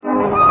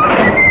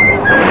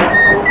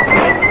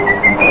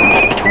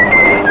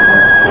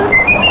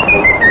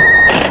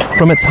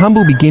From its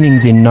humble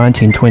beginnings in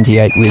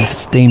 1928 with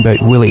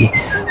Steamboat Willie,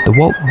 the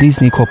Walt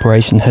Disney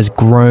Corporation has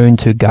grown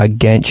to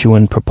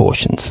gargantuan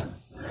proportions.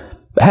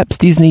 Perhaps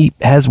Disney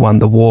has won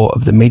the war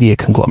of the media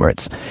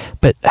conglomerates,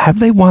 but have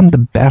they won the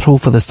battle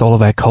for the soul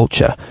of our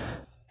culture?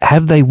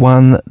 Have they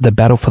won the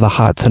battle for the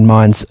hearts and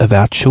minds of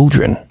our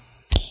children?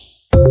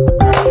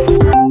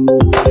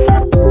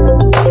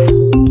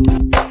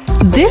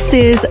 This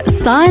is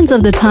Signs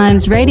of the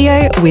Times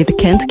Radio with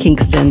Kent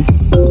Kingston.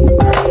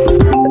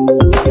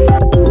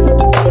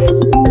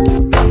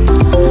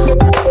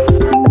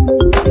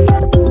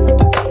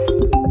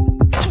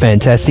 It's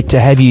fantastic to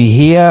have you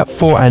here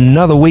for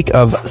another week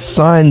of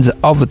Signs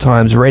of the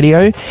Times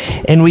Radio.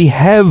 And we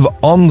have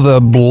on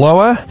the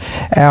blower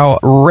our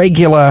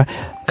regular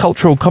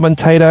cultural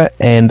commentator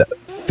and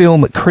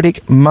film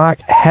critic,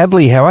 Mark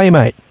Hadley. How are you,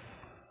 mate?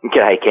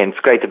 G'day, Ken. It's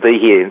great to be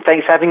here. And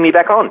thanks for having me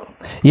back on.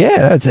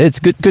 Yeah, it's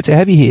good to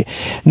have you here.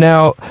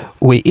 Now,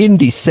 we're in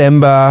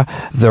December,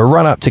 the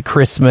run-up to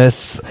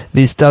Christmas.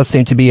 This does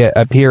seem to be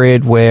a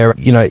period where,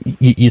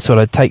 you sort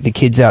of take the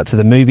kids out to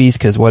the movies,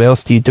 because what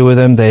else do you do with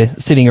them? They're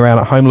sitting around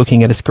at home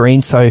looking at a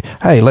screen. So,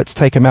 hey, let's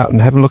take them out and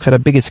have a look at a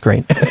bigger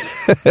screen.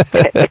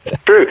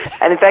 True.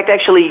 And in fact,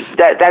 actually,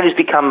 that has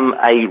become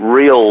a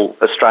real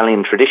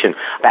Australian tradition.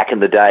 Back in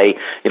the day,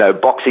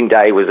 Boxing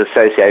Day was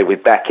associated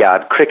with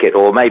backyard cricket,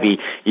 or maybe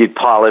you'd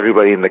pile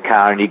everybody in the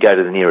car and you go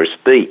to the nearest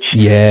beach.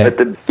 Yeah. But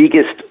the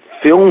biggest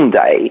film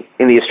day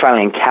in the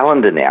Australian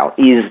calendar now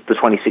is the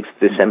 26th of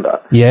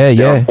December.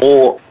 Yeah.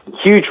 More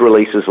huge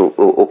releases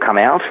will come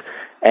out,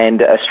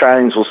 and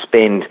Australians will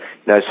spend,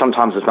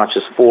 sometimes as much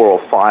as 4 or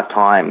 5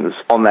 times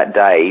on that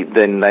day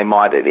than they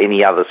might at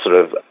any other sort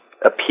of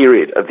a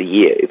period of the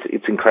year.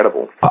 It's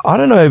incredible. I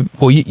don't know,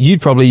 well, you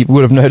probably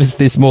would have noticed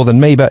this more than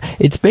me, but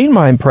it's been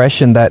my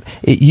impression that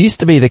it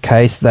used to be the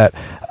case that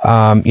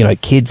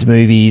kids'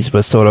 movies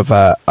were sort of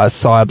a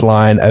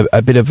sideline,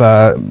 a bit of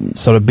a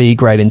sort of B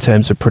grade in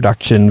terms of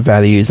production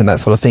values and that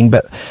sort of thing.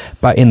 But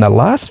in the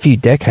last few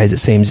decades, it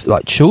seems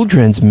like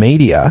children's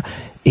media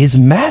is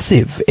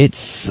massive.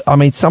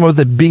 Some of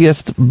the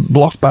biggest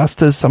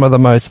blockbusters, some of the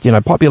most,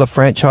 popular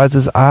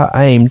franchises are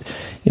aimed,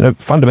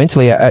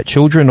 fundamentally at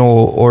children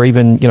or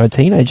even,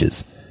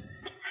 teenagers.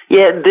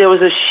 Yeah, there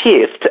was a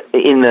shift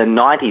in the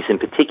 90s in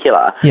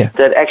particular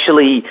that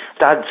actually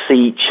started to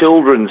see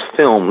children's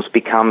films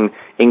become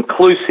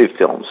inclusive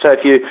films. So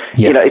if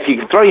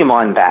you throw your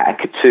mind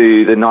back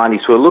to the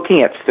 90s, we're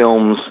looking at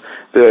films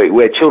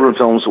where children's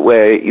films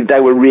where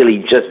they were really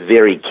just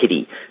very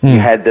kiddie. You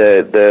had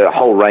the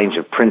whole range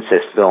of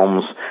princess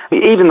films.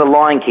 Even The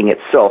Lion King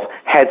itself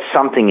had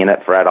something in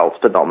it for adults,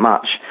 but not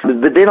much.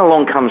 But then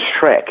along comes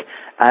Shrek.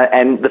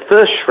 And the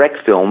first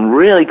Shrek film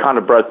really kind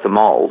of broke the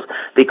mold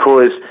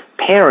because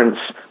parents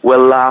were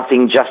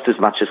laughing just as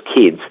much as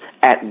kids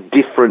at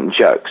different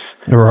jokes.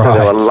 Right. So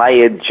there were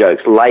layered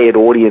jokes, layered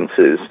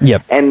audiences.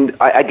 Yep. And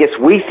I guess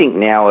we think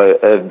now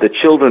of the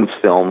children's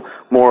film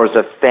more as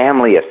a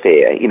family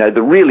affair.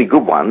 The really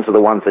good ones are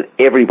the ones that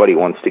everybody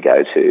wants to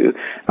go to.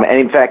 And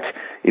in fact,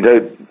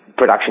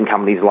 production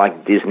companies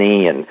like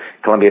Disney and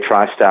Columbia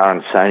TriStar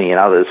and Sony and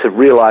others have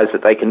realized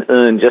that they can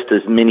earn just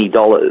as many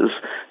dollars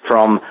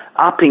from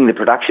upping the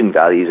production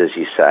values, as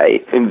you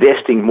say,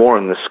 investing more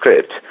in the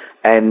script,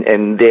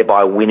 and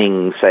thereby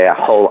winning, say, a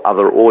whole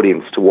other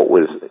audience to what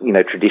was,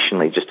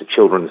 traditionally just a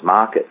children's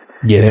market.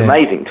 Yeah. It's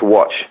amazing to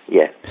watch,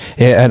 yeah.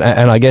 Yeah, and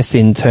I guess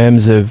in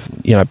terms of,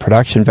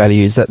 production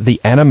values, that the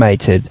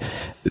animated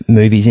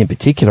movies in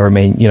particular,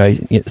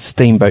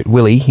 Steamboat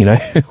Willie,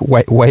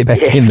 way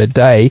back in the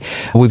day,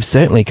 we've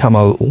certainly come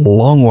a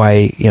long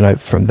way,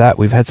 from that.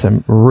 We've had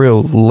some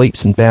real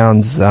leaps and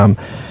bounds,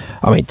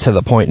 to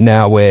the point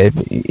now where,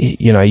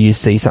 you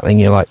see something,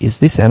 you're like, is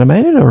this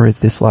animated or is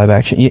this live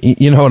action?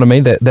 You know what I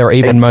mean? There are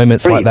even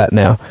moments like that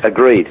now.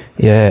 Agreed.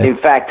 Yeah. In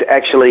fact,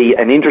 actually,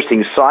 an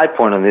interesting side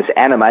point on this,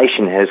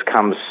 animation has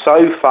come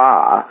so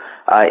far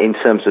in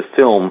terms of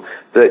film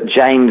that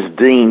James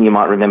Dean, you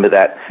might remember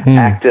that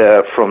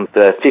actor from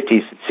the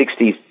 50s,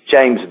 60s,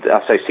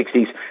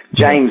 60s,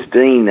 James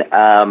Dean,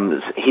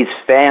 his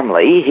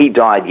family, he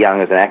died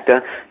young as an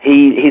actor.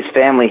 His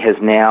family has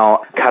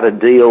now cut a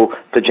deal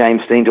for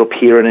James Dean to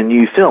appear in a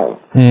new film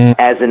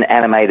as an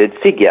animated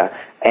figure.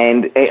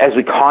 And as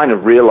we kind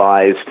of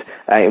realized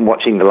in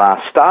watching the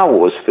last Star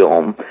Wars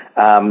film,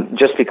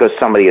 just because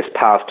somebody has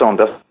passed on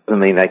doesn't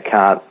mean they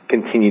can't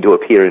continue to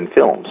appear in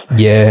films.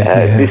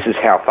 This is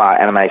how far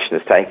animation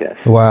has taken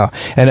us. Wow.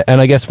 And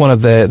I guess one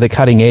of the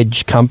cutting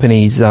edge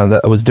companies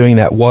that was doing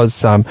that was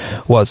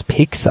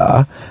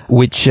Pixar,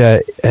 which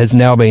has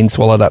now been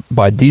swallowed up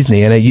by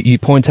Disney. And you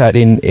point out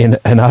in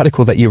an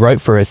article that you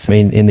wrote for us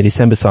in the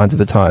December Signs of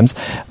the Times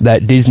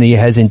that Disney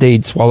has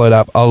indeed swallowed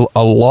up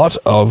a lot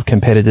of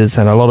competitors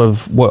and a lot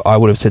of what I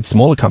would have said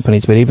smaller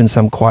companies, but even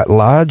some quite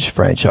large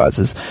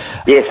franchises.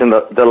 Yes, and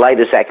the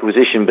latest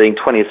acquisition being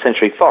 20th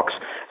Century Fox.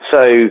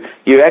 So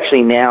you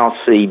actually now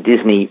see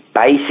Disney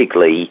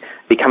basically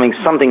becoming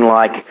something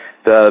like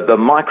the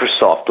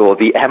Microsoft or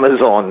the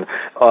Amazon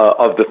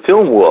of the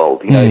film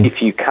world.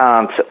 If you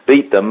can't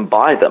beat them,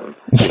 buy them.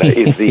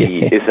 Is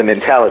the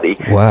mentality.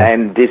 Wow.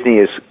 And Disney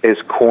has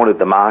cornered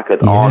the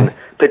market on,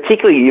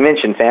 particularly, you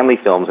mentioned family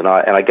films, and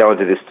I go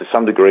into this to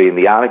some degree in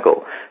the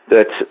article,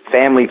 that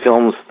family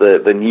films,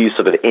 the new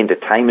sort of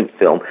entertainment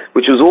film,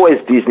 which was always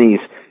Disney's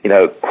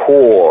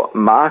core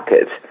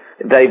market,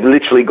 they've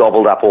literally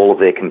gobbled up all of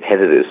their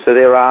competitors. So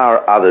there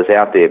are others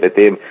out there, but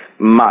they're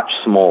much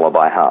smaller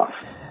by half.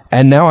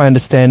 And now I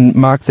understand,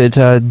 Mark,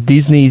 that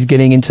Disney's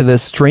getting into the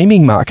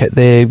streaming market.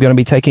 They're going to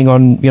be taking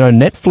on,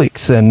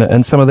 Netflix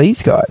and some of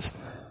these guys.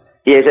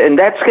 Yes, and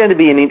that's going to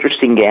be an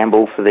interesting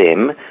gamble for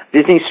them.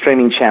 Disney's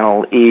streaming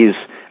channel is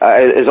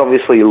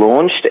obviously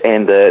launched,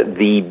 and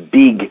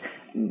the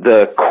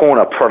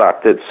corner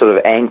product that's sort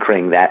of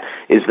anchoring that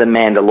is The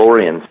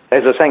Mandalorian.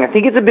 As I was saying, I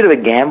think it's a bit of a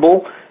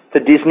gamble for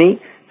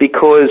Disney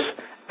because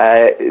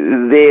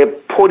they're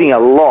putting a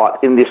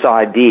lot in this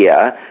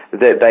idea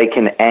that they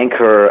can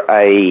anchor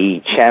a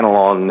channel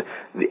on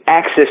the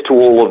access to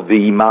all of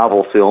the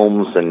Marvel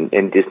films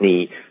and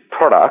Disney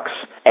products,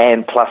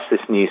 and plus this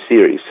new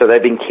series. So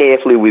they've been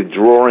carefully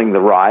withdrawing the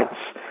rights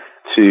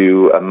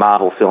to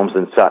Marvel films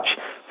and such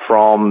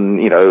from,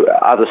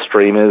 other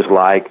streamers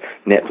like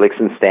Netflix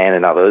and Stan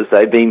and others.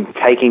 They've been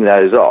taking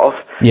those off,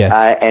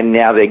 and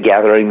now they're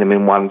gathering them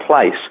in one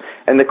place.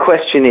 And the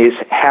question is,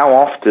 how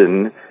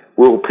often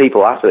will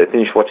people, after they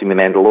finish watching The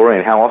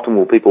Mandalorian, how often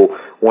will people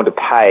want to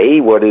pay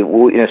what it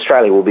will, in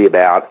Australia will be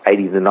about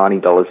 $80 to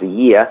 $90 a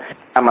year,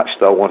 how much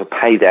they'll want to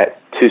pay that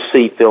to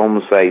see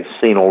films they've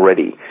seen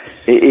already.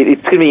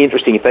 It's going to be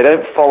interesting. If they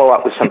don't follow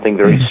up with something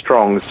very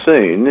strong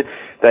soon,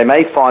 they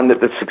may find that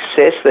the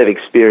success they've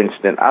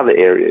experienced in other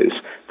areas,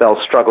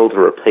 they'll struggle to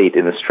repeat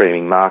in the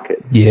streaming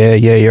market.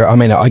 Yeah. I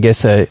mean, I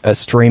guess a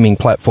streaming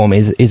platform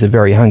is a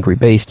very hungry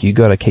beast. You've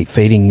got to keep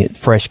feeding it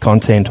fresh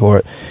content,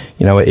 or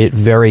it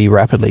very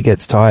rapidly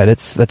gets tired.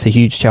 That's a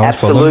huge challenge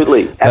for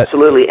them.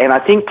 Absolutely. And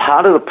I think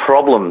part of the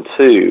problem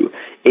too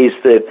is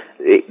that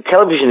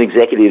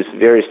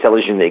various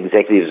television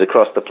executives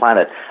across the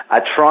planet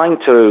are trying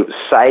to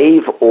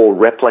save or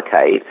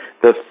replicate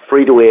the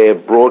free-to-air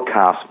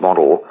broadcast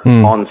model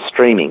on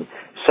streaming.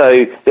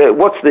 So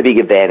what's the big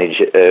advantage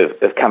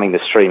of coming to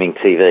streaming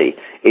TV?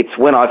 It's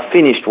when I've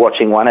finished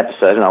watching one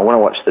episode and I want to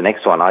watch the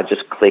next one, I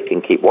just click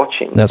and keep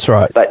watching. That's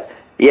right. But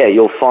yeah,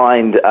 you'll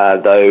find,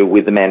 though,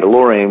 with The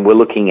Mandalorian, we're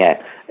looking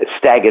at a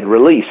staggered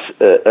release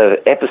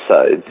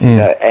episodes.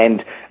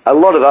 And a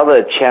lot of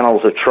other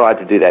channels have tried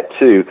to do that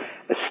too,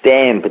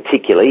 Stan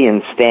particularly,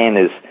 and Stan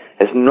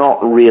has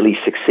not really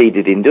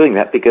succeeded in doing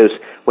that, because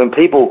when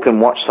people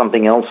can watch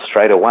something else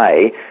straight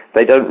away,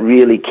 they don't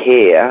really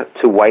care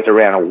to wait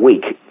around a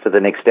week for the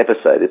next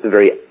episode. It's a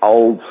very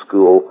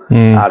old-school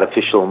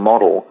artificial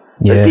model.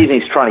 Yeah. But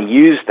Disney's trying to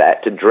use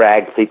that to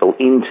drag people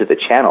into the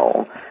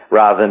channel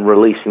rather than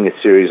releasing the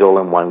series all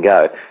in one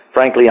go.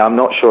 Frankly, I'm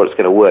not sure it's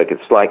going to work.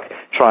 It's like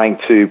trying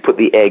to put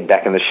the egg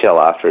back in the shell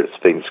after it's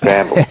been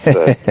scrambled.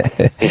 So.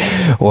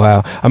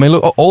 Wow. I mean,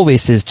 look, all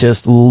this is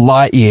just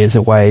light years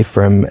away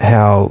from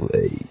how,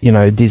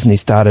 Disney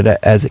started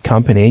as a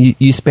company.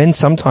 You spend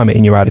some time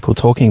in your article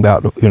talking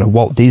about,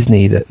 Walt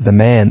Disney, the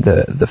man,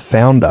 the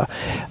founder.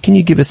 Can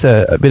you give us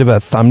a bit of a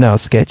thumbnail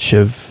sketch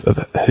of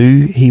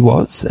who he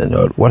was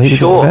and what he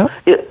was all about?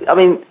 Yeah, I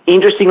mean,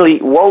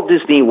 interestingly, Walt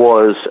Disney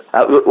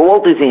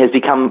has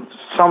become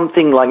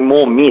something like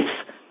more myth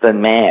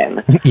than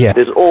man. Yeah.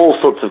 There's all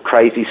sorts of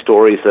crazy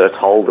stories that are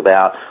told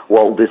about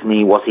Walt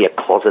Disney. Was he a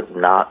closet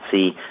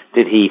Nazi?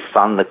 Did he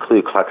fund the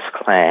Ku Klux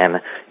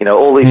Klan?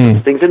 All these sorts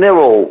of things. And they're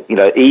all,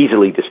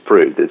 easily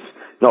disproved. It's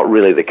not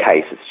really the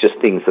case. It's just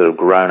things that have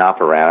grown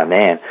up around a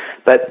man.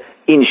 But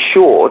in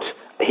short,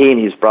 he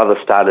and his brother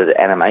started an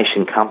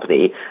animation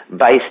company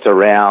based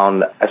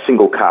around a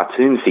single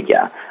cartoon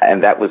figure.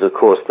 And that was, of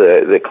course,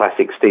 the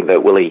classic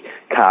Steamboat Willie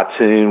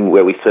cartoon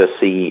where we first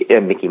see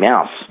Mickey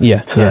Mouse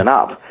turn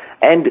up.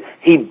 And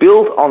he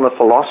built on the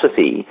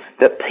philosophy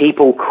that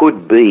people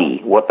could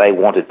be what they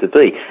wanted to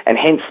be. And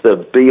hence the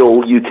be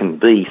all you can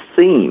be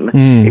theme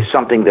is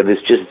something that is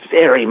just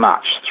very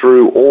much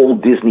through all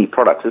Disney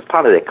products. It's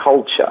part of their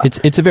culture.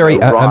 It's a very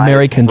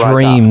American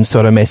dream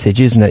sort of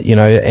message, isn't it?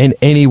 And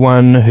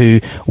anyone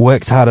who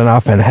works hard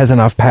enough and has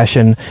enough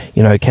passion,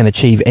 can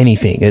achieve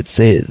anything. It's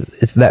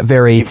that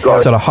very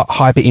sort of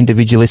hyper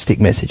individualistic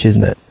message,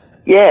 isn't it?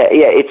 Yeah.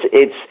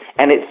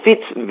 And it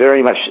fits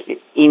very much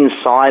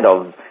inside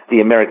of the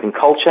American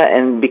culture,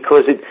 and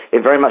because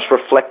it very much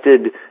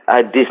reflected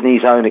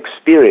Disney's own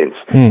experience.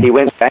 He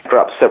went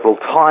bankrupt several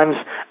times,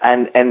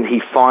 and he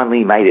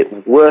finally made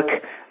it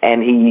work,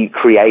 and he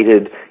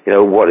created,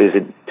 what is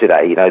it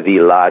today,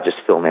 the largest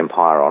film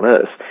empire on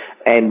earth.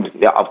 And,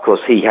 of course,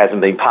 he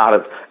hasn't been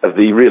part of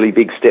the really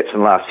big steps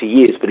in the last few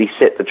years, but he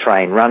set the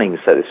train running,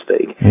 so to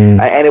speak.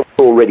 And it was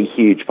already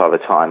huge by the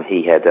time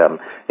he had,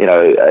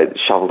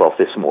 shoveled off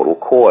this mortal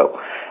coil.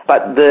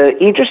 But the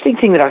interesting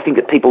thing that I think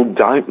that people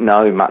don't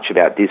know much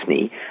about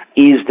Disney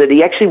is that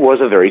he actually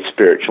was a very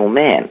spiritual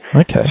man.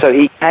 Okay. So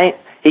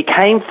he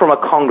came from a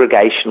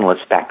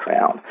congregationalist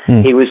background.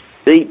 He was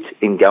steeped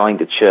in going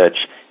to church,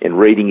 in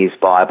reading his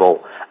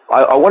Bible.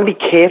 I want to be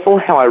careful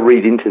how I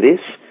read into this,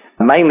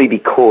 mainly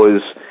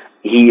because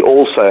he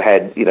also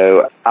had,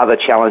 other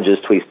challenges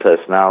to his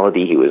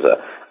personality. He was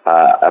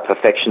a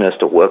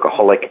perfectionist, a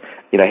workaholic.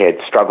 He had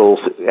struggles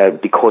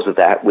because of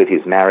that with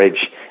his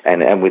marriage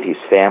and with his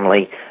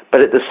family.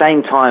 But at the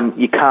same time,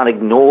 you can't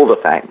ignore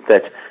the fact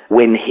that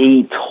when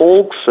he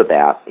talks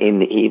about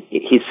in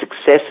his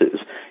successes,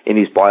 in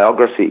his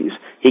biographies,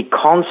 he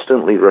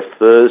constantly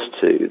refers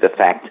to the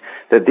fact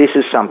that this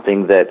is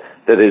something that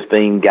is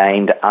being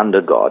gained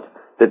under God,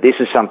 that this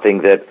is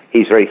something that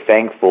he's very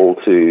thankful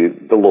to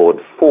the Lord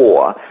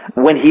for.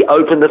 When he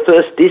opened the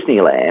first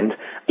Disneyland,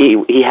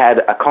 he had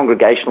a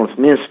Congregationalist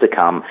minister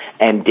come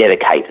and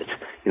dedicate it.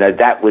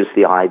 That was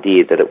the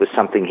idea, that it was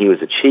something he was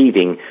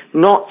achieving,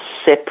 not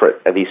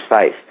separate of his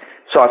faith.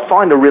 So I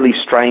find a really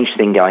strange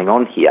thing going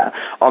on here.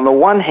 On the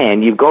one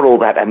hand, you've got all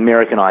that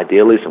American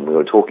idealism we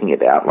were talking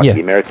about, like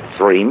the American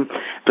dream,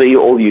 be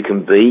all you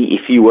can be.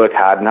 If you work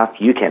hard enough,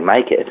 you can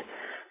make it.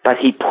 But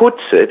he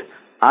puts it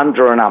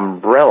under an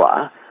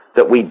umbrella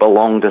that we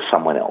belong to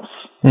someone else.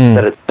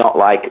 That it's not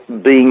like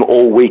being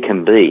all we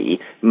can be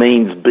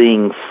means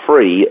being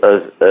free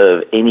of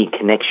any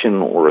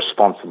connection or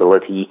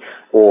responsibility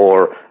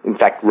or, in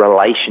fact,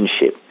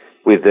 relationship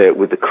with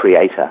the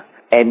Creator.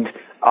 And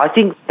I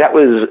think that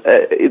was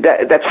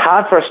that's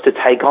hard for us to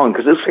take on,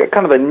 because it's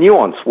kind of a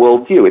nuanced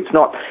worldview.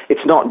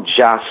 It's not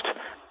just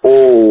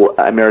all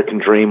American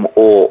dream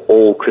or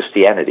all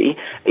Christianity.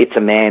 It's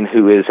a man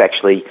who has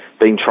actually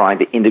been trying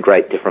to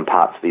integrate different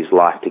parts of his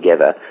life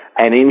together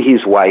and in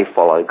his way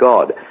follow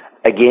God.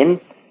 Again,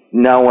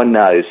 no one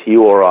knows,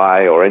 you or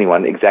I or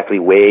anyone, exactly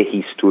where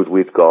he stood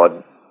with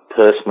God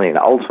personally and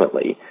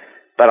ultimately.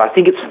 But I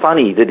think it's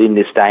funny that in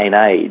this day and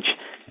age,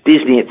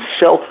 Disney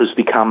itself has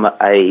become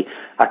a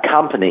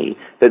company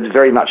that's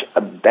very much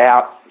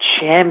about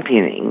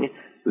championing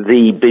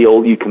the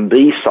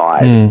be-all-you-can-be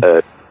side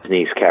of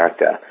Disney's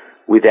character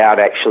without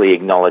actually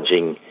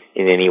acknowledging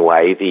in any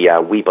way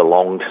the we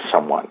belong to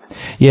someone.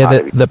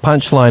 Yeah, the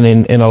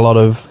punchline in a lot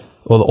of,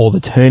 or the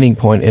turning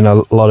point in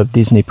a lot of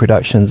Disney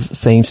productions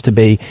seems to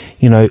be,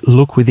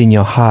 look within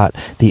your heart.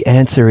 The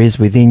answer is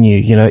within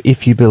you.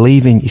 If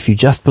you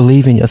just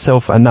believe in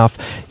yourself enough,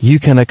 you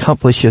can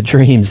accomplish your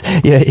dreams.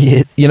 Yeah,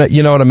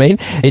 you know what I mean?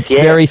 It's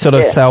very sort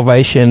of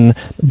salvation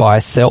by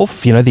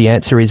self. The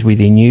answer is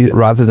within you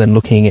rather than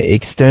looking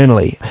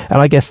externally.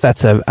 And I guess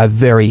that's a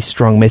very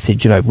strong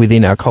message,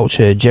 within our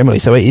culture generally.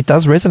 So it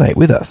does resonate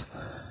with us.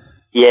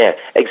 Yeah,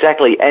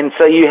 exactly. And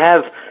so you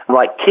have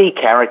like key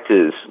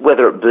characters,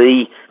 whether it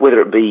be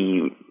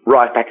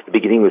right back at the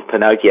beginning with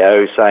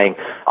Pinocchio saying,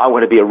 "I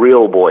want to be a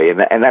real boy,"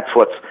 and that's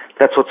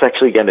what's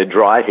actually going to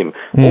drive him,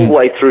 all the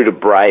way through to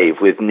Brave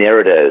with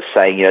Nerida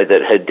saying,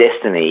 that her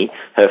destiny,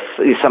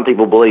 some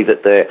people believe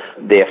that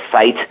their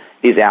fate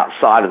is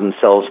outside of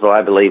themselves, but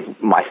I believe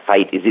my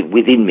fate is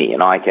within me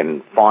and I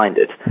can find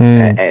it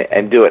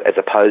and do it, as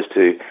opposed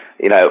to,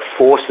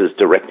 forces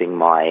directing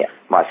my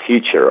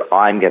future.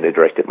 I'm going to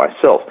direct it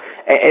myself.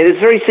 And it's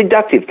very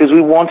seductive, because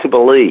we want to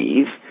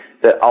believe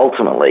that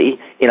ultimately,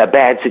 in a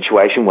bad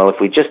situation, well, if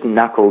we just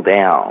knuckle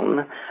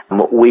down,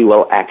 we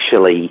will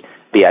actually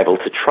be able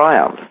to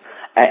triumph.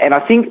 And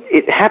I think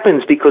it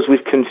happens because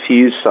we've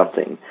confused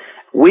something.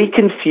 We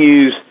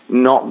confuse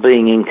not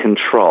being in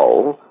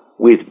control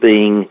with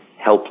being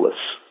helpless.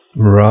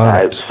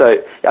 Right. So,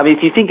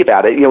 if you think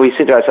about it, we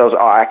say to ourselves,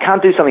 I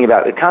can't do something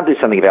about it, can't do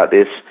something about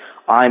this,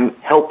 I'm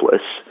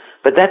helpless.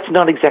 But that's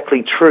not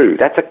exactly true.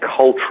 That's a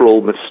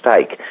cultural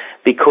mistake,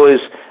 because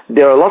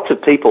there are lots of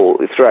people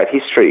throughout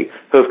history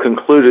who have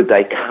concluded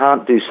they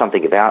can't do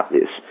something about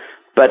this,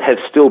 but have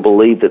still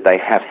believed that they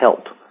have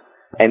help.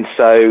 And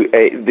so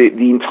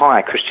the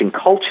entire Christian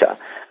culture,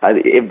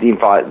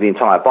 the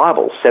entire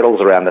Bible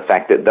settles around the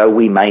fact that though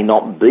we may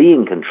not be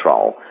in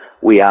control,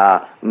 we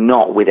are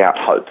not without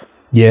hope.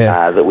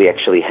 Yeah. That we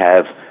actually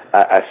have,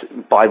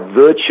 by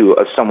virtue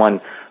of someone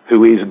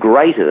who is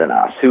greater than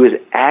us, who is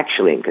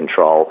actually in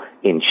control,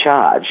 in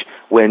charge,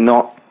 we're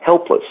not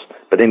helpless.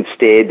 But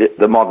instead,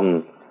 the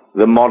modern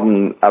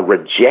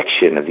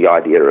rejection of the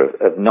idea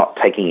of not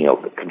taking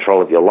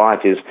control of your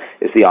life is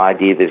the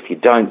idea that if you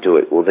don't do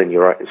it, well, then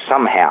you're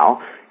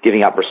somehow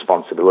giving up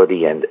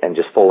responsibility and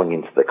just falling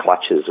into the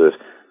clutches of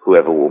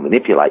whoever will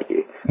manipulate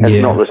you.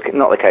 That's not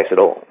the case at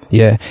all.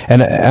 Yeah,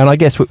 and I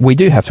guess we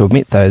do have to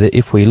admit, though, that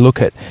if we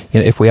look at,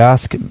 if we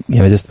ask,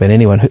 just about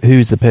anyone,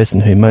 who's the person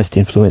who most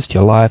influenced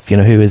your life,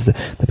 who is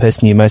the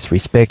person you most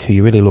respect, who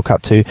you really look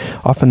up to,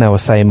 often they will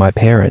say my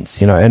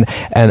parents,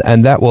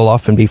 and that will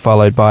often be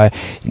followed by,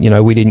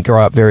 we didn't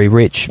grow up very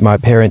rich, my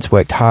parents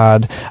worked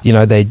hard,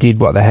 they did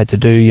what they had to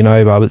do,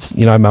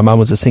 my mum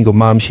was a single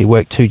mum, she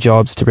worked 2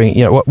 jobs to bring,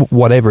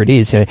 whatever it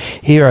is,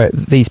 here are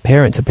these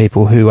parents are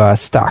people who are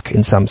stuck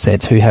in some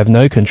sense, who have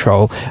no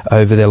control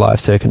over their life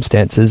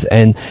circumstances,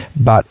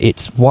 but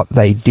it's what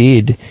they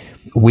did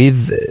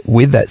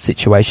with that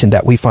situation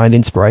that we find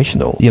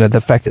inspirational. You know,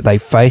 the fact that they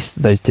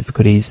faced those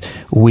difficulties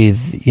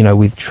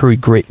with true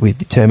grit, with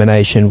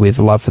determination, with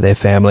love for their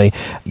family,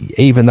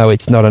 even though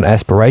it's not an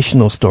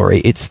aspirational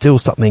story, it's still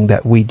something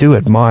that we do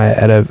admire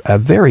at a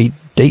very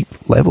deep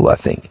level, I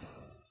think.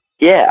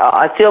 Yeah,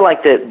 I feel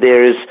like that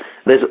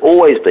there's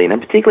always been,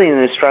 and particularly in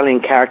an Australian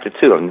character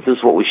too, and this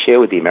is what we share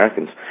with the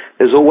Americans,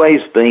 there's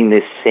always been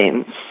this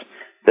sense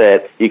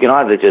that you can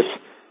either just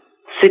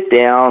sit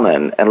down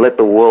and let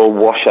the world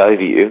wash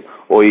over you,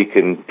 or you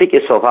can pick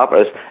yourself up,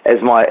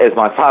 as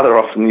my father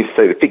often used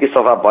to say, pick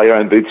yourself up by your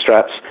own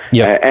bootstraps.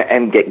 Yep.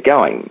 and get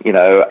going, you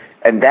know.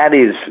 And that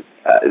is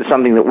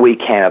something that we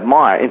can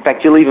admire. In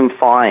fact, you'll even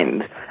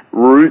find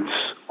roots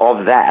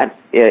of that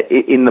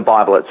in the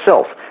Bible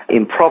itself.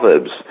 In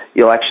Proverbs,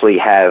 you'll actually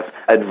have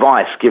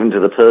advice given to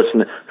the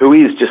person who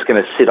is just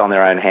going to sit on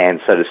their own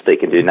hands, so to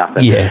speak, and do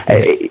nothing. Yeah.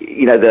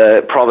 You know,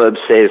 the Proverb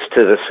says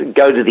to this,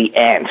 go to the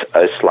ant,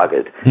 O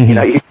sluggard. Mm-hmm. You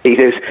know,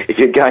 if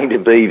you're going to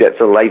be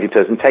that's a lazy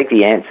person, take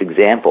the ant's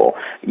example.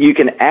 You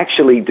can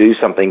actually do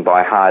something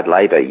by hard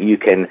labor. You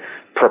can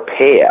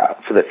prepare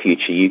for the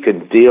future. You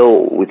can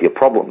deal with your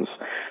problems.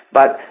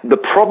 But the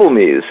problem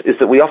is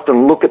that we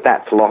often look at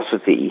that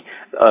philosophy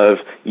of,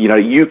 you know,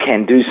 you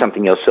can do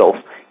something yourself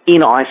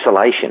in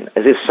isolation,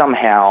 as if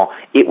somehow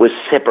it was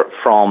separate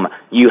from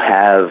you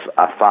have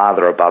a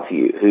father above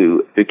you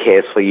who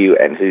cares for you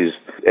and who's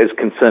as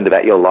concerned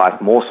about your life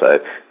more so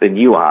than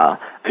you are,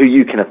 who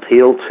you can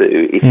appeal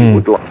to if you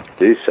would like to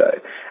do so.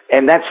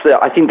 And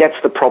I think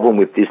that's the problem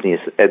with Disney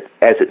as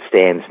it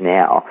stands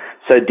now.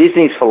 So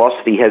Disney's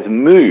philosophy has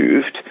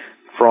moved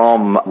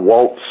from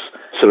Walt's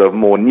sort of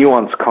more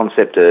nuanced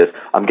concept of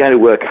I'm going to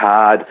work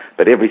hard,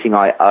 but everything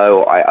I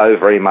owe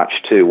very much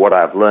to what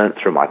I've learned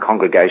through my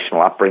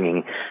congregational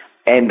upbringing.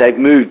 And they've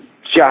moved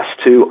just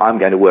to I'm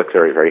going to work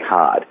very, very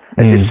hard.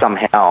 As if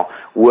somehow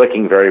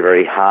working very,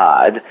 very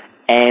hard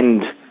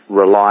and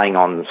relying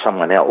on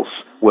someone else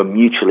were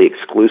mutually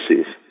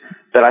exclusive.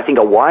 But I think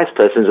a wise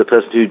person is a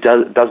person who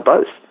does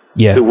both.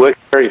 Yeah. Who works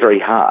very, very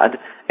hard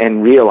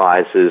and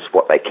realizes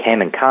what they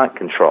can and can't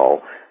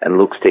control and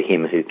looks to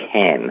him who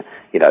can,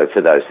 you know,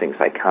 for those things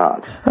they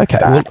can't.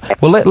 Okay.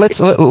 Well,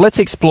 let's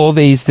explore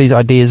these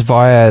ideas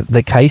via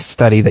the case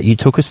study that you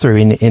took us through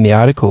in the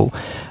article,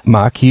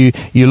 Mark. You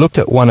looked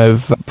at one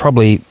of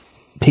probably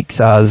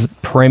Pixar's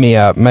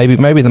premier,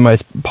 maybe the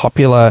most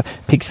popular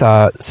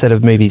Pixar set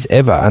of movies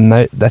ever, and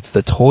that's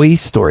the Toy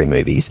Story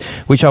movies,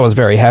 which I was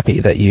very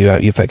happy that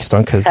you focused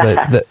on, because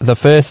the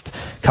first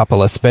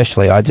couple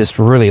especially I just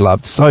really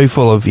loved. So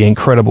full of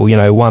incredible, you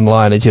know,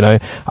 one-liners. You know,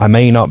 I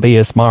may not be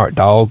a smart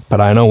dog, but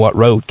I know what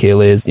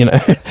roadkill is. You know,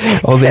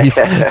 all these.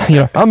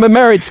 You know, I'm a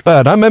married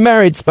spud.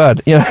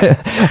 You know,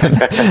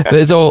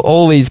 there's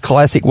all these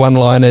classic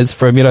one-liners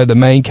from, you know, the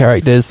main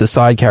characters, the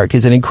side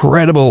characters, an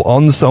incredible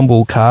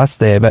ensemble cast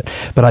there. But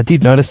I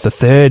did notice the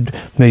third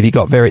movie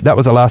that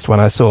was the last one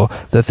I saw.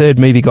 The third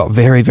movie got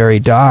very, very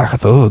dark. I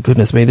thought, oh,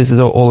 goodness me, this is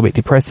all a bit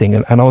depressing.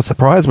 And I was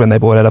surprised when they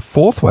brought out a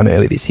fourth one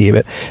early this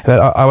year. But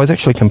I was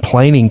actually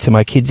complaining to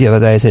my kids the other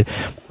day. I said,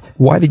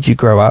 why did you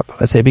grow up?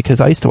 I said, because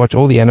I used to watch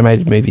all the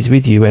animated movies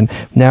with you, and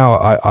now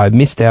I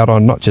missed out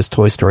on not just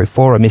Toy Story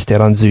 4, I missed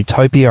out on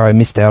Zootopia, I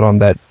missed out on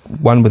that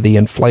one with the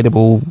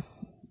inflatable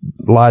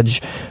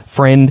large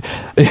friend,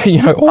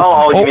 you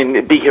know. You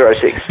mean Big Hero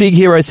 6? Big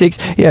Hero 6,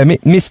 yeah.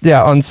 Missed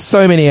out on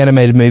so many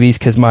animated movies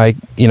because my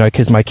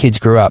kids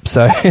grew up.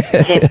 So,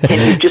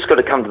 Ken, you've just got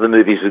to come to the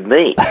movies with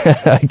me.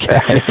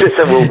 Okay.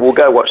 So we'll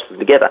go watch them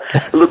together.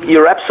 Look,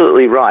 you're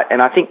absolutely right,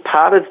 and I think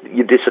part of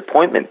your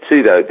disappointment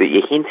too, though, that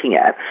you're hinting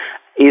at,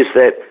 is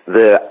that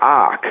the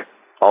arc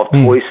of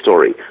Toy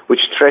Story, which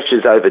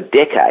stretches over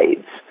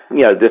decades,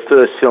 you know, the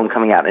first film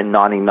coming out in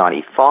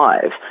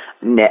 1995.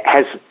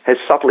 Has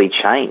subtly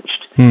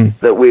changed.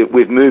 That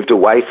we've moved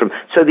away from.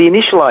 So the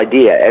initial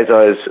idea, as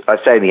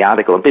I say in the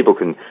article, and people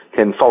can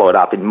follow it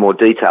up in more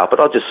detail, but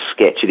I'll just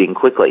sketch it in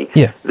quickly.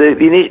 Yeah.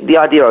 The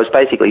idea I was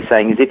basically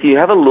saying is, if you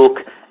have a look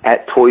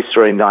at Toy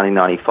Story in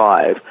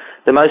 1995,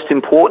 the most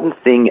important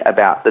thing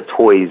about the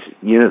Toys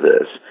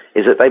universe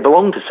is that they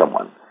belong to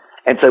someone.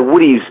 And so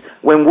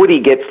when Woody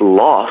gets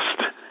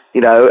lost, you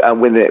know,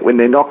 when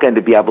they're not going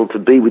to be able to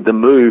be with the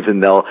move,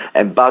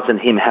 and Buzz and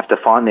him have to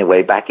find their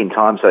way back in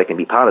time so they can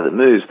be part of the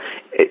moves.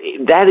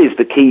 That is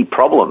the key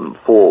problem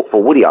for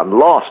Woody. I'm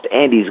lost.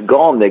 Andy's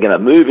gone. They're going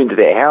to move into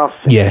their house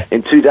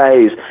in 2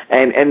 days.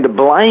 And the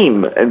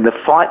blame and the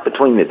fight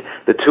between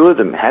the two of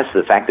them has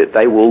the fact that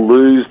they will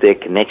lose their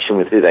connection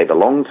with who they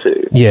belong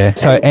to. Yeah.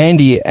 So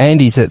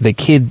Andy's the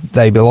kid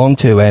they belong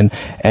to, and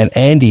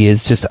Andy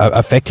is just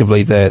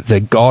effectively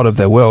the god of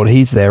their world.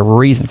 He's their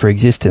reason for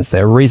existence,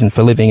 their reason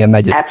for living. And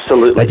they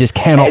just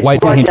cannot wait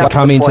for him to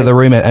come into the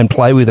room and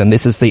play with them.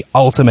 This is the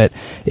ultimate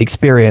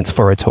experience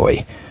for a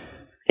toy.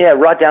 Yeah,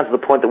 right down to the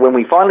point that when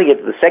we finally get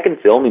to the second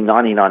film in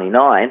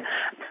 1999,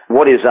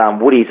 what is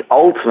Woody's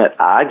ultimate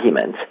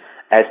argument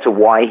as to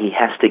why he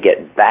has to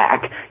get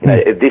back? You know,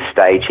 at this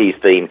stage,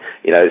 he's been,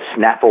 you know,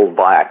 snaffled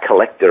by a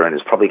collector and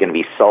is probably going to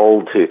be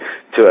sold to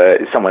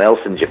someone else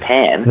in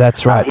Japan.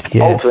 That's right.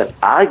 His ultimate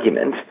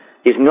argument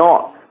is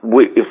not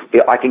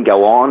if I can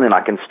go on and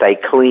I can stay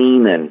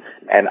clean and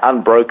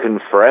unbroken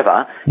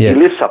forever. Yes.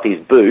 He lifts up his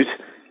boot,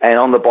 and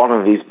on the bottom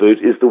of his boot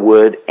is the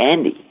word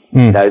Andy.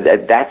 You know,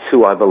 that's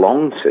who I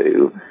belong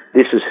to.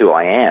 This is who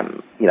I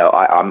am. You know,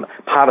 I'm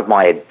part of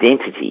my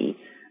identity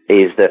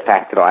is the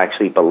fact that I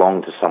actually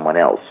belong to someone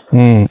else.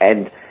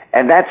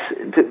 And that's,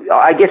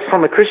 I guess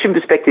from a Christian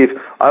perspective,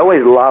 I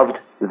always loved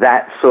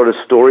that sort of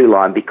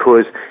storyline,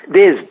 because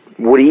there's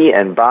Woody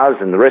and Buzz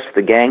and the rest of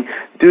the gang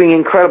doing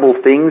incredible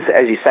things,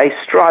 as you say,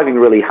 striving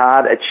really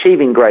hard,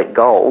 achieving great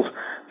goals,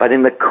 but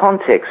in the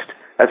context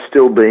of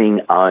still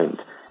being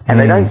owned. And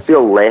they don't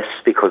feel less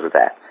because of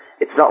that.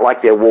 It's not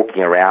like they're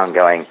walking around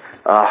going,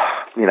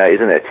 oh, you know,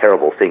 isn't it a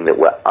terrible thing that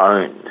we're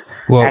owned?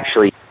 Well,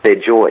 actually, their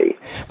joy.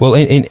 Well,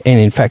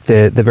 in fact,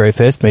 the very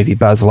first movie,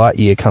 Buzz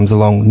Lightyear, comes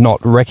along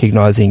not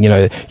recognizing, you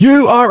know,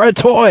 you are a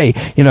toy.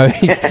 You know,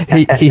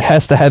 he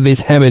has to have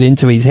this hammered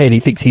into his head. He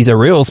thinks he's a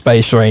real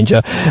space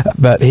ranger,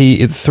 but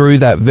through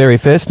that very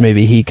first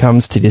movie, he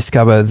comes to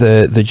discover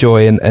the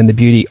joy and the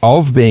beauty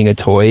of being a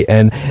toy,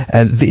 and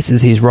this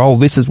is his role.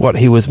 This is what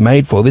he was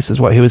made for. This is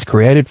what he was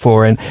created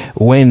for. And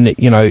when,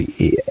 you know,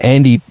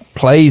 Andy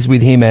plays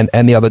with him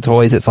and the other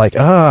toys, it's like, you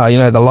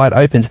know, the light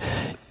opens.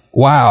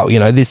 Wow, you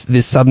know,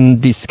 this sudden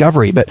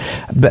discovery. But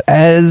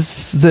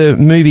as the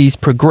movies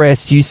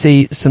progress, you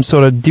see some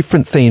sort of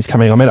different themes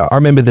coming on. I mean, I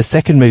remember the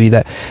second movie,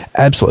 that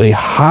absolutely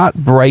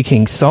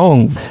heartbreaking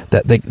song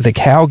that the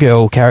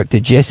cowgirl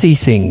character Jessie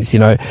sings, you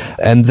know,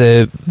 and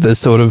the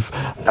sort of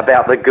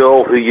about the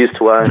girl who used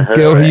to own her.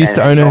 Girl who used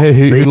to own her,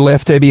 who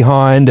left her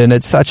behind, and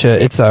it's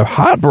a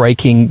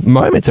heartbreaking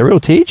moment. It's a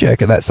real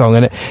tearjerker, that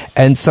song,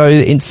 and so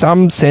in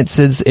some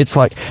senses, it's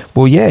like,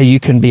 well, yeah, you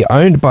can be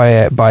owned by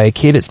a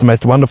kid. It's the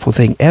most wonderful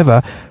thing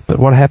ever, but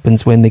what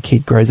happens when the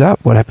kid grows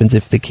up? What happens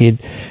if the kid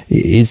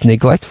is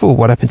neglectful?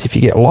 What happens if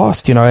you get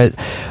lost? You know,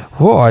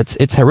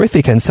 it's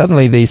horrific, and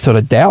suddenly these sort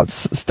of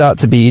doubts start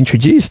to be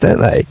introduced, don't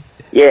they?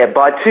 Yeah,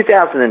 by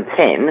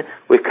 2010,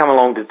 we've come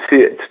along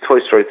to Toy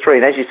Story 3,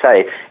 and as you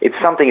say, it's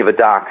something of a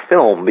dark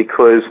film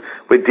because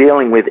we're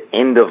dealing with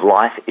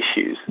end-of-life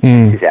issues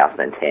in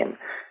 2010.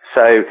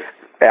 So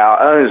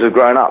our owners have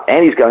grown up.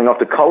 Andy's going off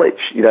to college,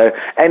 you know,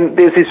 and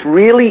there's this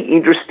really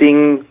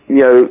interesting, you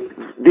know,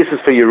 this is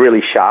for your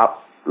really sharp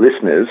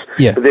listeners,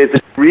 but there's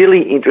this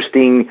really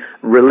interesting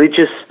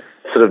religious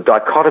sort of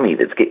dichotomy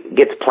that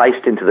gets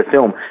placed into the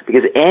film,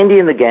 because Andy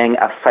and the gang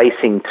are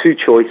facing two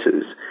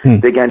choices.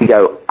 They're going to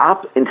go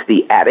up into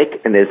the attic,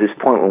 and there's this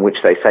point in which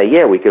they say,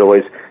 yeah, we could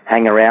always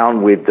hang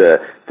around with the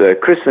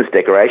Christmas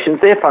decorations.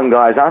 They're fun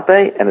guys, aren't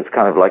they? And it's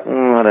kind of like,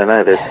 I don't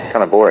know, they're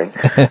kind of boring.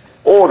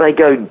 Or they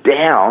go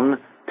down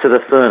to the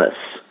furnace.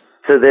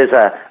 So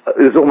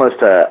there's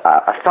almost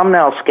a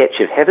thumbnail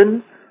sketch of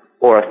heaven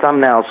or a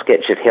thumbnail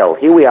sketch of hell.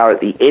 Here we are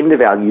at the end of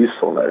our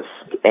usefulness.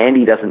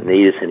 Andy doesn't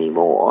need us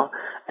anymore,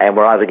 and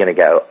we're either going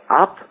to go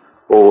up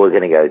or we're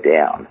going to go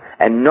down.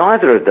 And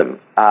neither of them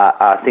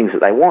are things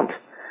that they want.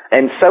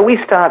 And so we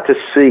start to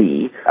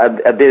see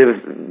a bit of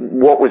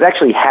what was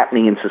actually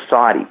happening in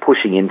society,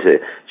 pushing into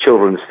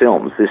children's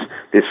films,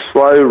 this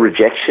slow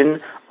rejection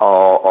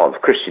of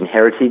Christian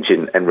heritage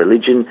and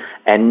religion,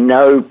 and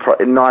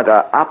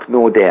neither up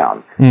nor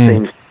down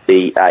seems to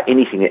be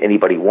anything that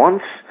anybody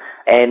wants.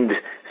 And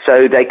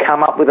so they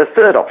come up with a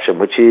third option,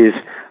 which is,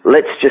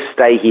 let's just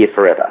stay here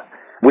forever,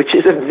 which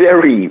is a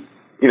very,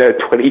 you know,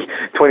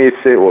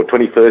 20th or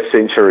 21st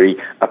century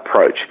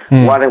approach.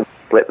 Why don't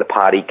we let the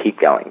party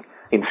keep going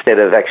instead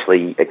of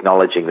actually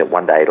acknowledging that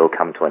one day it'll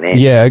come to an end?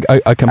 Yeah,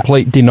 a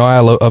complete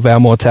denial of our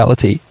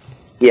mortality.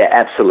 Yeah,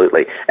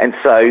 absolutely. And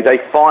so they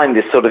find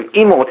this sort of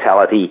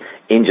immortality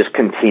in just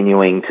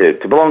continuing to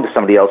belong to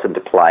somebody else and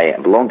to play,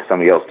 and belong to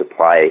somebody else to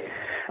play.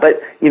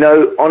 But, you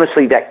know,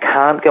 honestly, that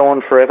can't go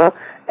on forever.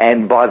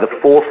 And by the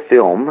fourth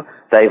film,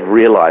 they've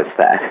realized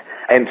that.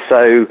 And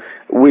so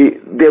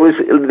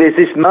there's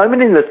this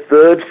moment in the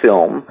third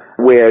film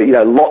where, you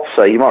know,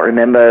 Lotso, you might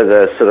remember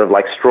the sort of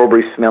like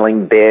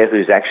strawberry-smelling bear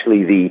who's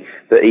actually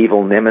the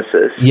evil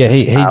nemesis. Yeah,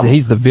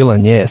 he's the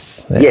villain,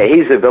 yes. Yeah,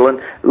 he's the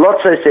villain.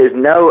 Lotso says,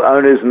 no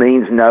owners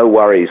means no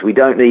worries. We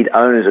don't need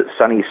owners at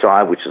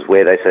Sunnyside, which is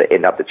where they sort of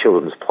end up the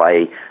children's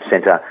play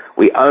centre.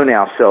 We own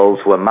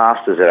ourselves. We're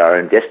masters of our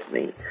own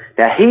destiny.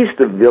 Now, he's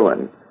the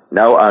villain.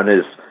 No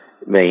owners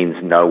means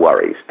no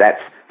worries.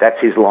 That's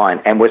his line.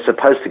 And we're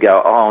supposed to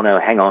go, oh, no,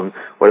 hang on,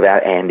 what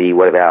about Andy?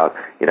 What about,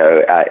 you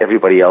know,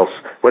 everybody else?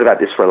 What about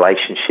this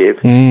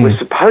relationship? We're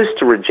supposed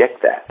to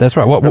reject that. That's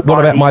right. What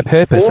about my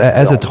purpose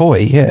as a toy?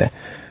 Yeah.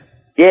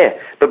 Yeah,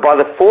 but by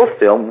the fourth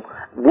film,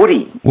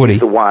 Woody is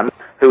the one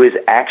who is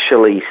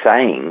actually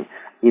saying,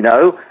 you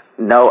know,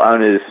 no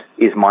owners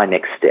is my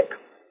next step.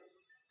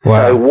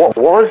 Wow. So what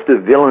was the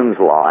villain's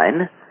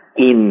line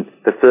in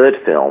the third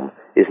film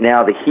is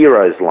now the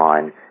hero's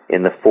line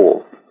in the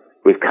fourth.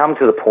 We've come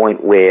to the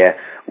point where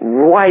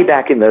way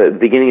back in the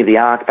beginning of the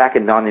arc, back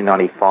in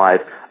 1995,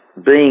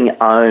 being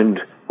owned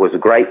was a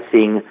great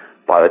thing.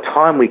 By the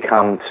time we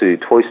come to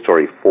Toy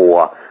Story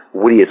 4,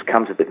 Woody has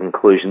come to the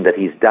conclusion that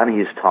he's done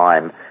his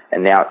time,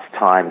 and now it's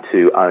time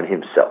to own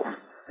himself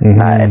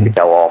and to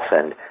go off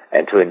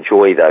and to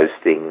enjoy those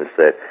things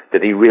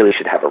that he really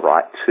should have a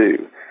right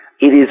to.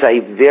 It is a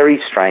very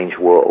strange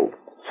world.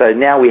 So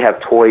now we have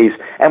toys,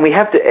 and we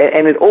have to,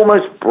 and it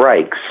almost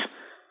breaks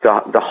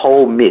the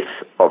whole myth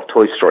of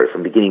Toy Story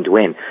from beginning to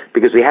end,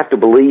 because we have to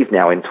believe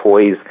now in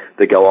toys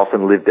that go off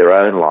and live their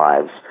own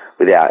lives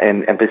without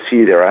and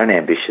pursue their own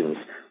ambitions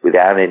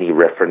without any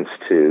reference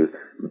to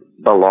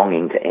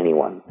belonging to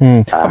anyone.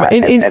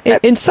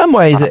 In some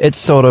ways, it's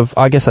sort of,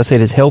 I guess I see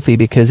it as healthy,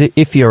 because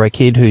if you're a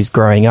kid who's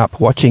growing up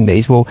watching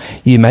these, well,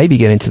 you maybe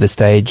get into the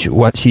stage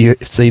once you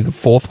see the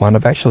fourth one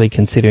of actually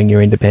considering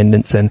your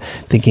independence and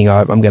thinking,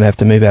 I'm going to have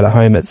to move out of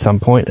home at some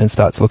point and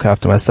start to look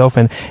after myself.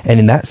 And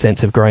in that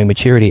sense of growing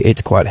maturity,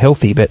 it's quite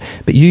healthy. But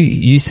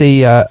you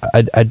see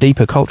a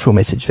deeper cultural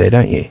message there,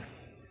 don't you?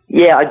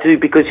 Yeah, I do,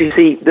 because you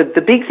see,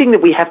 the big thing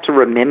that we have to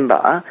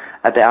remember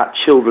about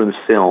children's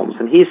films,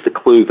 and here's the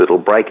clue that'll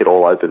break it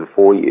all open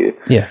for you.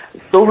 Yeah.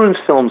 Children's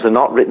films are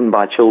not written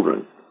by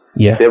children.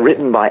 Yeah. They're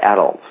written by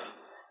adults.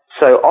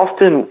 So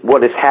often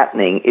what is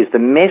happening is the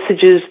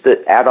messages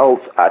that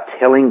adults are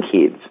telling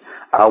kids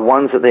are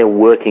ones that they're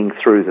working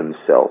through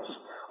themselves,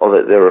 or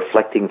that they're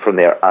reflecting from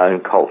their own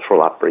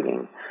cultural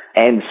upbringing.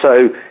 And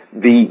so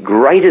the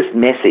greatest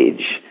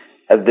message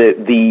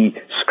the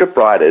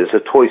scriptwriters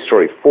of Toy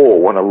Story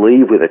 4 want to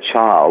leave with a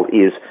child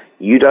is,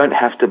 you don't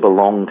have to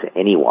belong to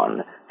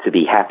anyone to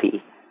be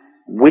happy,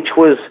 which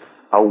was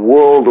a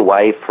world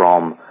away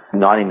from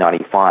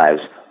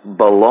 1995's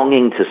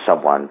belonging to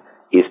someone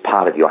is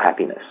part of your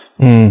happiness.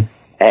 Mm.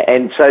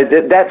 And so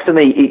that for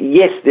me,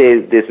 yes,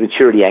 there's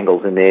maturity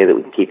angles in there that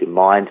we can keep in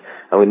mind,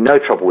 and we're no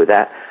trouble with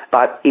that,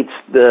 but it's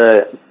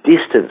the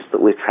distance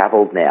that we've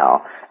traveled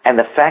now, and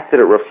the fact that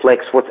it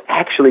reflects what's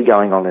actually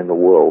going on in the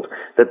world,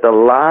 that the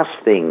last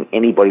thing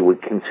anybody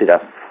would consider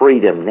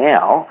freedom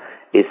now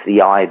is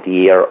the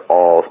idea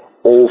of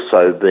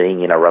also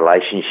being in a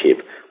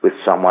relationship with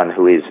someone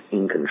who is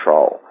in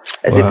control,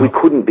 as if we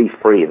couldn't be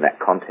free in that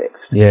context.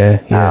 Yeah.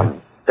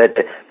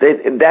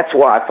 That's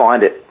why I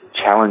find it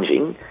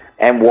challenging,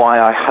 and why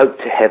I hope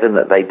to heaven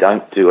that they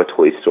don't do a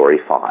Toy Story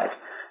 5,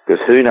 because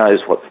who knows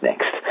what's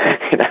next.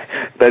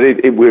 But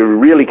we've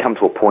really come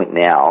to a point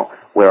now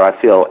where I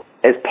feel,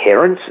 as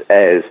parents,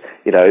 as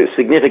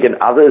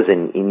significant others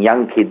in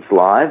young kids'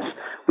 lives,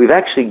 we've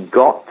actually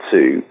got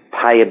to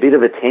pay a bit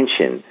of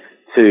attention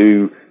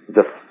to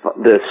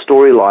the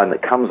storyline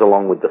that comes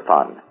along with the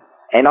fun.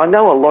 And I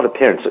know a lot of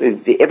parents,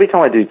 every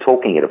time I do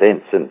talking at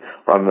events and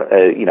I'm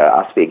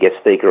asked to be a guest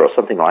speaker or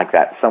something like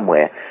that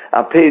somewhere,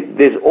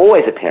 there's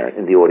always a parent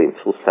in the audience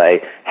who will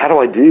say, how do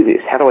I do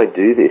this? How do I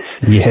do this?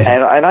 Yeah.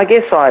 And I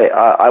guess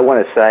I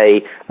want to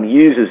say,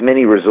 use as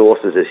many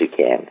resources as you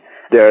can.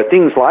 There are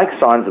things like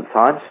Signs of the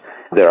Times.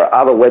 There are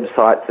other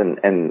websites and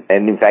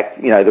in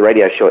fact, the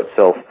radio show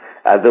itself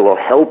that will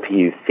help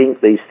you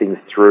think these things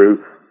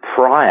through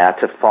prior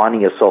to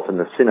finding yourself in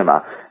the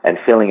cinema and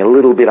feeling a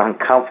little bit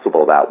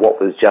uncomfortable about what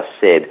was just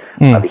said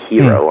by the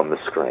hero on the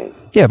screen.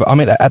 Yeah, but I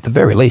mean, at the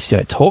very least,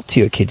 talk to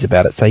your kids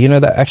about it. Say,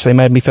 that actually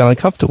made me feel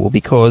uncomfortable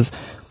because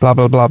blah,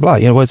 blah, blah, blah.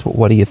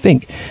 What do you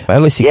think?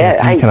 At least you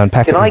can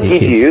unpack it with your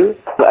kids.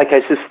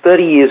 Okay, so it's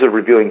 30 years of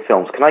reviewing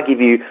films. Can I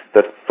give you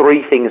the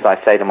 3 things I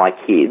say to my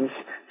kids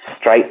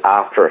straight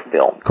after a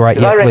film? Great,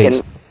 yeah,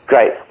 please.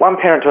 Great. One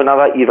parent to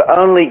another, you've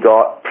only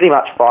got pretty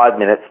much 5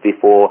 minutes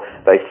before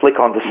they flick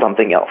onto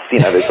something else.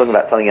 They're talking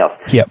about something else.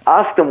 Yep.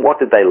 Ask them, what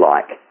did they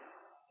like?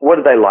 What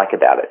did they like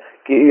about it?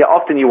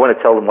 Often you want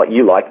to tell them what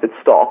you like, but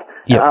stop.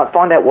 Yep.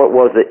 Find out what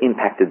was that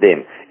impacted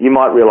them. You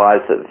might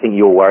realize that the thing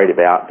you're worried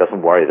about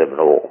doesn't worry them at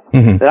all.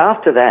 Mm-hmm. But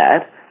after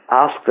that,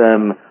 ask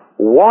them,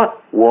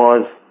 what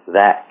was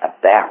that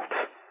about?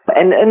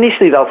 And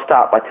initially they'll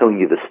start by telling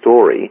you the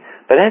story,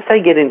 but as they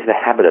get into the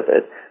habit of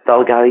it,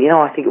 they'll go,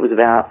 I think it was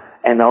about,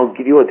 and they'll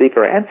give you a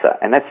deeper answer,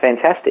 and that's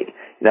fantastic.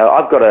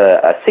 I've got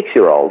a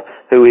 6-year-old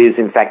who is,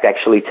 in fact,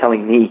 actually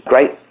telling me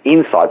great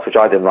insights, which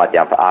I then write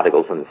down for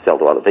articles and sell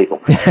to other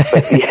people.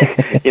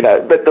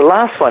 But, but the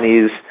last one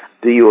is,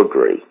 do you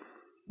agree?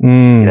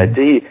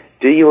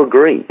 Do you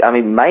agree? I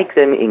mean, make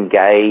them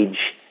engage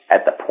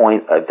at the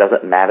point of, does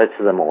it matter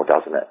to them or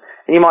doesn't it?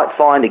 And you might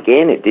find,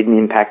 again, it didn't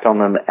impact on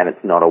them and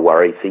it's not a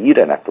worry, so you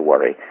don't have to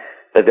worry.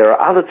 But there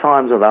are other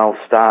times when they'll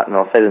start and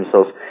they'll say to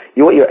themselves,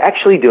 what you're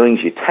actually doing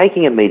is you're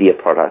taking a media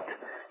product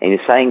and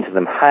you're saying to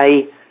them,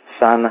 hey,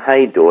 son,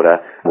 hey, daughter,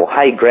 or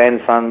hey,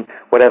 grandson,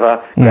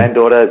 whatever,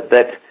 granddaughter,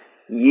 that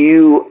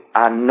you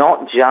are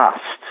not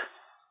just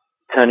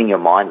turning your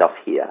mind off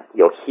here.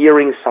 You're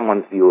hearing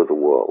someone's view of the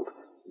world.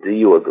 Do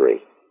you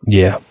agree?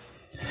 Yeah.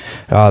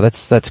 Oh,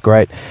 that's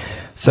great.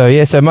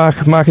 So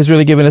Mark has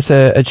really given us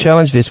a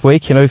challenge this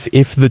week.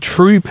 If the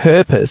true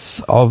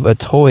purpose of a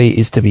toy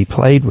is to be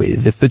played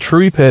with, if the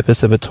true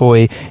purpose of a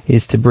toy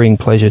is to bring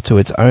pleasure to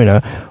its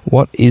owner,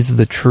 what is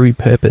the true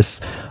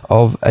purpose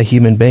of a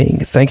human being?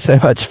 Thanks so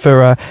much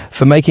for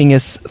making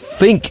us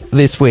think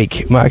this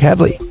week, Mark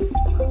Hadley.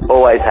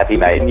 Always happy,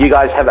 mate. And you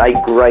guys have a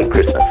great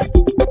Christmas.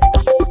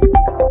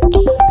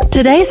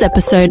 Today's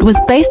episode was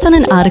based on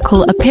an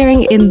article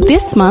appearing in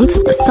this month's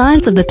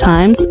Signs of the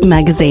Times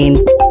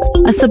magazine.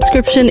 A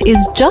subscription is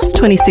just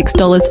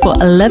 $26 for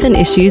 11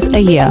 issues a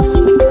year.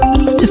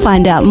 To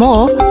find out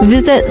more,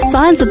 visit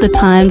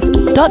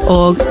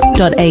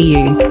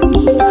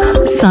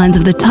signsofthetimes.org.au. Signs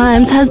of the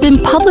Times has been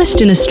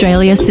published in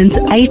Australia since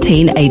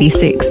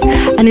 1886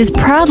 and is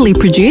proudly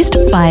produced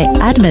by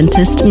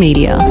Adventist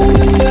Media.